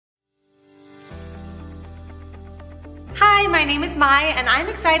my name is Mai, and I'm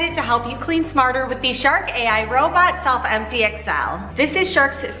excited to help you clean smarter with the Shark AI Robot Self-Empty XL. This is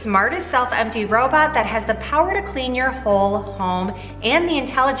Shark's smartest self-empty robot that has the power to clean your whole home and the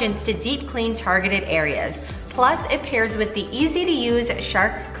intelligence to deep clean targeted areas. Plus, it pairs with the easy-to-use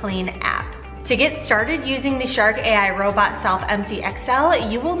Shark Clean app. To get started using the Shark AI Robot Self-Empty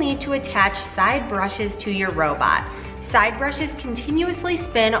XL, you will need to attach side brushes to your robot. Side brushes continuously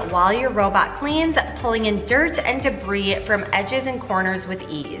spin while your robot cleans, pulling in dirt and debris from edges and corners with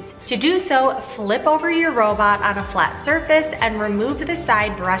ease. To do so, flip over your robot on a flat surface and remove the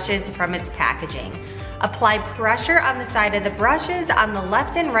side brushes from its packaging. Apply pressure on the side of the brushes on the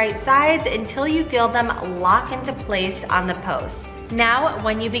left and right sides until you feel them lock into place on the posts. Now,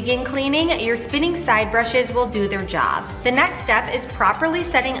 when you begin cleaning, your spinning side brushes will do their job. The next step is properly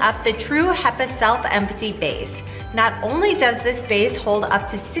setting up the true HEPA self-empty base. Not only does this base hold up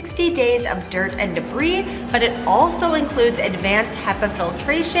to 60 days of dirt and debris, but it also includes advanced HEPA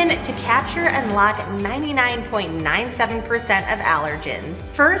filtration to capture and lock 99.97% of allergens.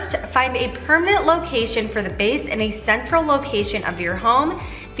 First, find a permanent location for the base in a central location of your home.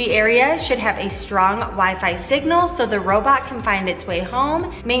 The area should have a strong Wi-Fi signal so the robot can find its way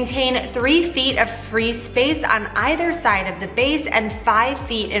home. Maintain 3 feet of free space on either side of the base and 5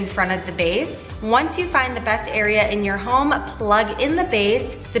 feet in front of the base. Once you find the best area in your home, plug in the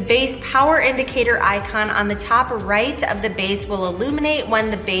base. The base power indicator icon on the top right of the base will illuminate when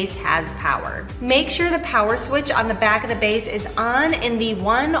the base has power. Make sure the power switch on the back of the base is on in the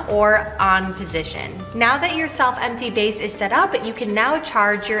on or on position. Now that your self-empty base is set up, you can now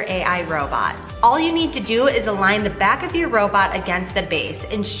charge your AI robot. All you need to do is align the back of your robot against the base,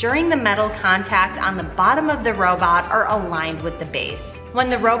 ensuring the metal contacts on the bottom of the robot are aligned with the base. When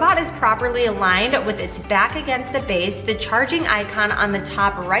the robot is properly aligned with its back against the base, the charging icon on the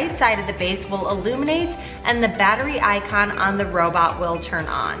top right side of the base will illuminate and the battery icon on the robot will turn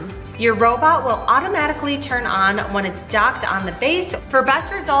on. Your robot will automatically turn on when it's docked on the base. For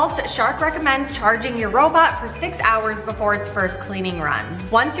best results, Shark recommends charging your robot for 6 hours before its first cleaning run.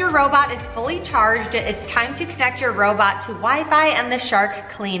 Once your robot is fully charged, it's time to connect your robot to Wi-Fi and the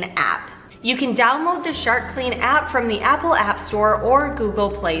Shark Clean app. You can download the Shark Clean app from the Apple App Store or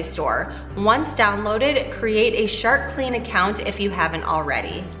Google Play Store. Once downloaded, create a Shark Clean account if you haven't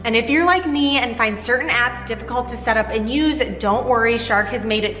already. And if you're like me and find certain apps difficult to set up and use, don't worry, Shark has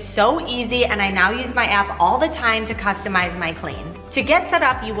made it so easy and I now use my app all the time to customize my clean. To get set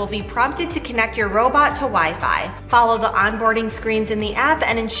up, you will be prompted to connect your robot to Wi-Fi. Follow the onboarding screens in the app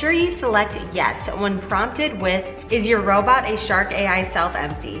and ensure you select yes when prompted with, is your robot a Shark AI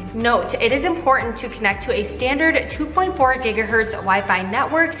self-empty? Note, it is important to connect to a standard 2.4 gigahertz Wi-Fi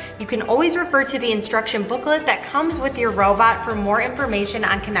network. You can always refer to the instruction booklet that comes with your robot for more information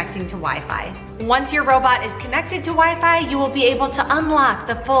on connecting to Wi-Fi. Once your robot is connected to Wi-Fi, you will be able to unlock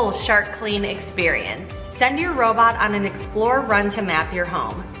the full Shark Clean experience. Send your robot on an explore run to map your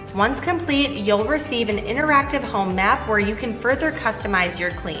home. Once complete, you'll receive an interactive home map where you can further customize your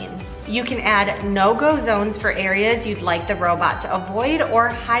clean. You can add no-go zones for areas you'd like the robot to avoid or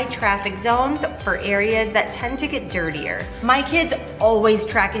high traffic zones for areas that tend to get dirtier. My kids always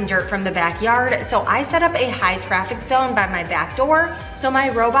tracking dirt from the backyard, so I set up a high traffic zone by my back door so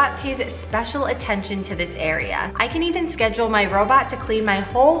my robot pays special attention to this area. I can even schedule my robot to clean my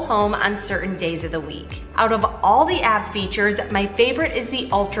whole home on certain days of the week. Out of all the app features, my favorite is the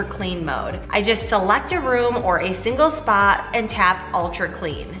Ultra Clean mode. I just select a room or a single spot and tap Ultra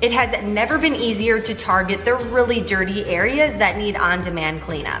Clean. It has never been easier to target the really dirty areas that need on-demand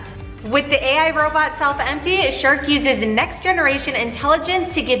cleanups. With the AI Robot Self-Empty, Shark uses next generation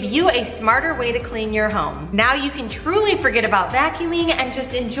intelligence to give you a smarter way to clean your home. Now you can truly forget about vacuuming and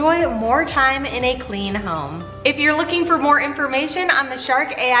just enjoy more time in a clean home. If you're looking for more information on the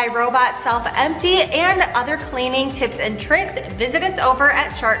Shark AI Robot Self-Empty and other cleaning tips and tricks, visit us over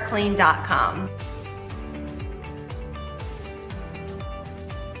at sharkclean.com.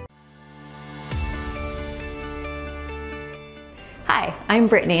 Hi, I'm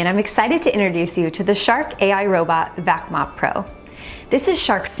Brittany and I'm excited to introduce you to the Shark AI Robot Vac Mop Pro. This is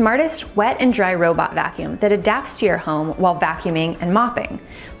Shark's smartest wet and dry robot vacuum that adapts to your home while vacuuming and mopping.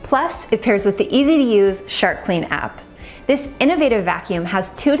 Plus, it pairs with the easy-to-use Shark Clean app. This innovative vacuum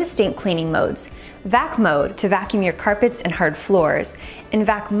has 2 distinct cleaning modes: Vac Mode to vacuum your carpets and hard floors, and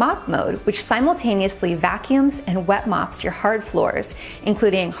Vac Mop Mode, which simultaneously vacuums and wet mops your hard floors,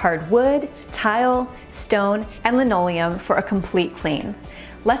 including hard wood, tile, stone, and linoleum for a complete clean.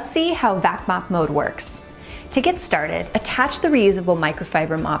 Let's see how Vac Mop Mode works. To get started, attach the reusable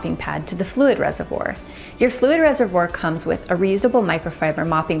microfiber mopping pad to the fluid reservoir. Your fluid reservoir comes with a reusable microfiber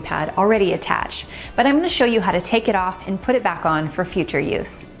mopping pad already attached, but I'm going to show you how to take it off and put it back on for future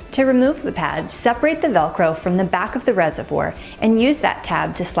use. To remove the pad, separate the Velcro from the back of the reservoir and use that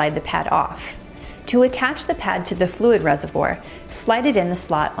tab to slide the pad off. To attach the pad to the fluid reservoir, slide it in the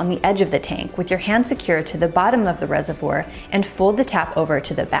slot on the edge of the tank with your hand secured to the bottom of the reservoir and fold the tap over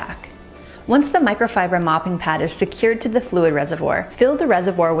to the back. Once the microfiber mopping pad is secured to the fluid reservoir, fill the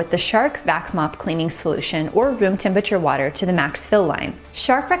reservoir with the Shark Vac Mop cleaning solution or room temperature water to the max fill line.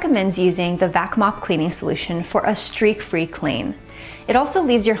 Shark recommends using the Vac Mop cleaning solution for a streak-free clean. It also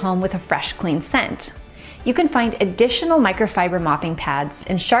leaves your home with a fresh, clean scent. You can find additional microfiber mopping pads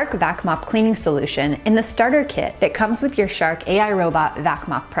and Shark Vac Mop cleaning solution in the starter kit that comes with your Shark AI Robot Vac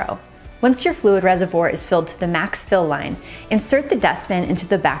Mop Pro. Once your fluid reservoir is filled to the max fill line, insert the dustbin into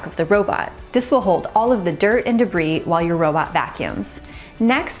the back of the robot. This will hold all of the dirt and debris while your robot vacuums.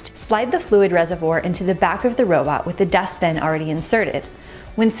 Next, slide the fluid reservoir into the back of the robot with the dustbin already inserted.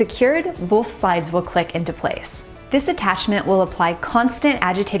 When secured, both slides will click into place. This attachment will apply constant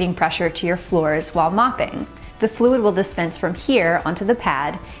agitating pressure to your floors while mopping. The fluid will dispense from here onto the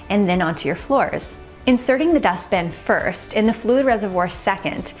pad and then onto your floors. Inserting the dustbin first and the fluid reservoir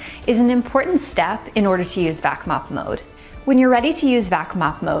second is an important step in order to use Vac Mop mode. When you're ready to use Vac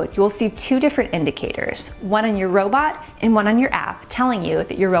Mop mode, you will see two different indicators, one on your robot and one on your app, telling you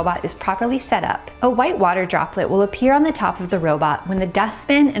that your robot is properly set up. A white water droplet will appear on the top of the robot when the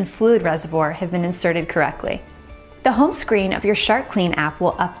dustbin and fluid reservoir have been inserted correctly. The home screen of your Shark Clean app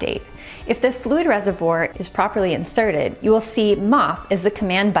will update. If the fluid reservoir is properly inserted, you will see Mop as the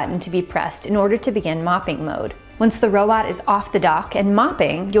command button to be pressed in order to begin mopping mode. Once the robot is off the dock and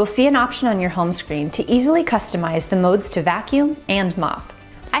mopping, you'll see an option on your home screen to easily customize the modes to vacuum and mop.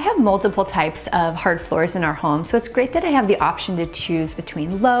 I have multiple types of hard floors in our home, so it's great that I have the option to choose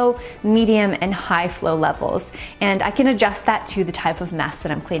between low, medium, and high flow levels, and I can adjust that to the type of mess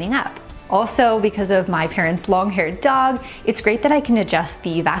that I'm cleaning up. Also, because of my parents' long-haired dog, it's great that I can adjust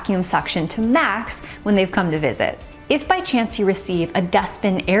the vacuum suction to max when they've come to visit. If by chance you receive a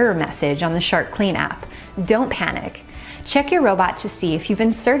dustbin error message on the Shark Clean app, don't panic. Check your robot to see if you've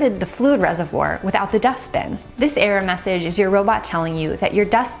inserted the fluid reservoir without the dustbin. This error message is your robot telling you that your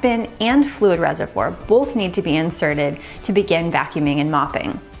dustbin and fluid reservoir both need to be inserted to begin vacuuming and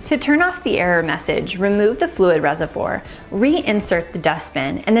mopping. To turn off the error message, remove the fluid reservoir, reinsert the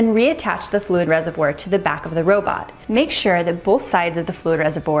dustbin, and then reattach the fluid reservoir to the back of the robot. Make sure that both sides of the fluid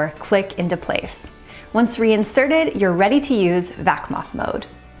reservoir click into place. Once reinserted, you're ready to use Vac Mop mode.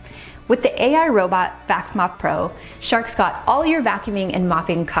 With the AI Robot Vac Mop Pro, Shark's got all your vacuuming and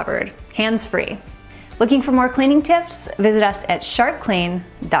mopping covered, hands-free. Looking for more cleaning tips? Visit us at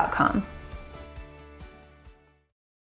sharkclean.com.